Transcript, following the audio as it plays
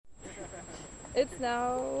It's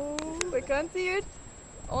now, I can't see it,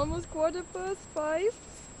 almost 5:15.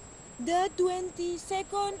 The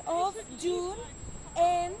 22nd of June,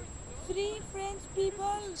 and three French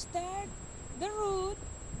people start the route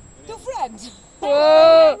to France.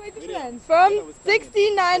 Whoa! Way to France. From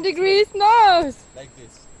 69 degrees north! Like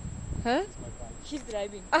this. Huh? That's my bike. She's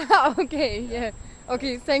driving. Ah, okay, yeah.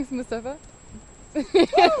 Okay, thanks, Mustafa.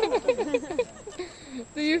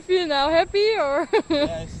 Do you feel now happy or?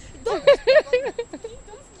 Yes.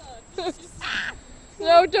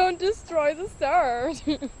 No, don't destroy the start.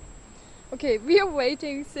 Okay, we are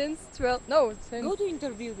waiting since 12. No, since, Go to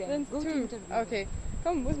interview them. since Go 2. to interview. Okay,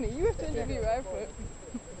 come with me. You have to interview.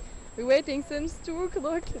 We're waiting since 2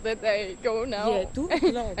 o'clock that they go now. Yeah, 2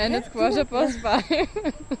 o'clock. And it's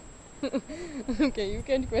 5:15. Okay, you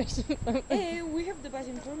can question something. Hey, we have the bus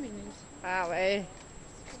in 4 minutes. Ah, wait.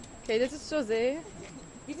 Okay, this is Jose.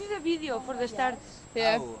 This is a video for the start.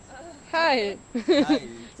 Yeah. Oh, Hi. hi.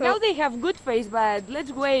 So- Now they have good face, but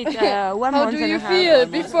let's wait 1 How month do and you a half. feel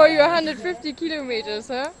before you're 150 kilometers,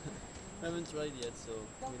 huh? I haven't tried yet, so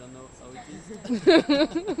we don't know how it is.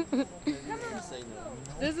 Maybe we'll say no.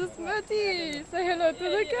 This is Mati. Say hello to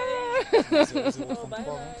the camera.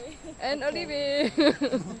 And Olivier.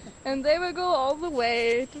 And they will go all the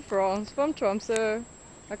way to France from Tromso.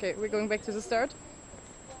 Okay, we're going back to the start.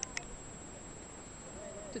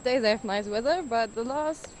 Today they have nice weather, but the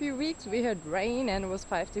last few weeks we had rain and it was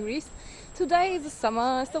 5 degrees. Today the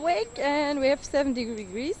summer is awake and we have 70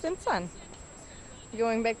 degrees and sun.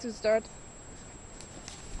 Going back to the start.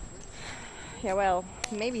 Yeah, well,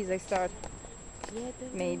 maybe they start.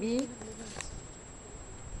 Maybe.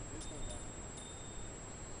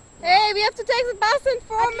 Hey, we have to take the bus in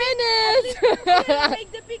 4 minutes!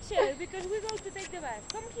 Take the picture because we're going to take the bus.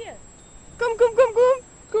 Come here. Come, come, come, come!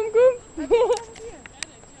 Come, come!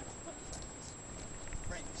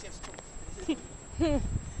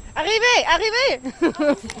 Arrivez! Arrivez!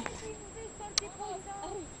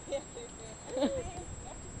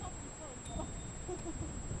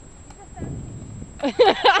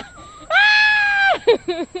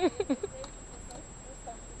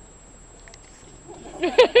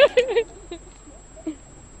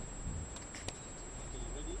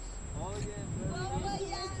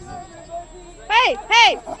 Hey,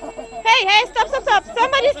 hey! Hey, hey, stop, stop, stop!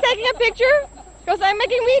 Somebody's taking a picture because I'm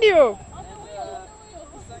making video.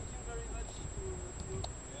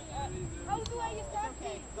 How do I start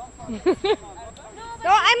it? No,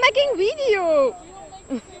 I'm making video.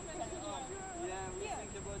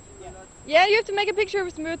 Yeah, you have to make a picture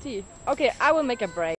with Murti. Okay, I will make a break.